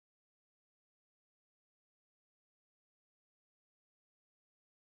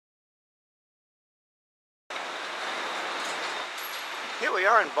Here we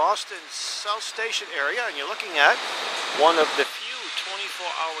are in Boston's South Station area, and you're looking at one of the few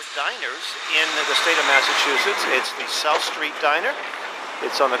 24-hour diners in the state of Massachusetts. It's the South Street Diner.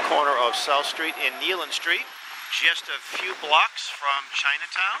 It's on the corner of South Street and Nealon Street, just a few blocks from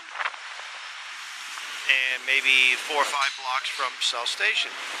Chinatown, and maybe 4 or 5 blocks from South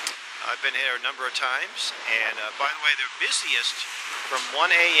Station. I've been here a number of times, and by the way, they're busiest from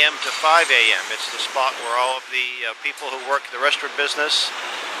 1 a.m. to 5 a.m. It's the spot where all of the people who work the restaurant business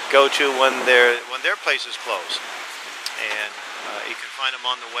go to when their places close. And you can find them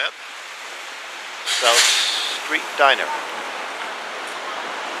on the web, South Street Diner.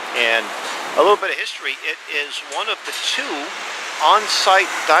 And a little bit of history, it is one of the 2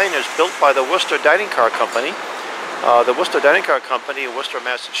 on-site diners built by the Worcester Dining Car Company. The Worcester Dining Car Company in Worcester,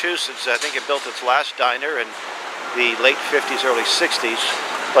 Massachusetts, I think it built its last diner in the late 50s, early 60s.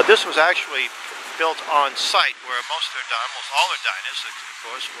 But this was actually built on site, where almost all their diners, of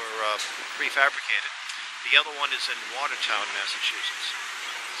course, were prefabricated. The other one is in Watertown, Massachusetts.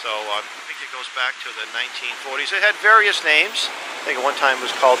 So I think it goes back to the 1940s. It had various names. I think at one time it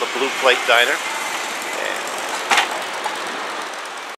was called the Blue Plate Diner.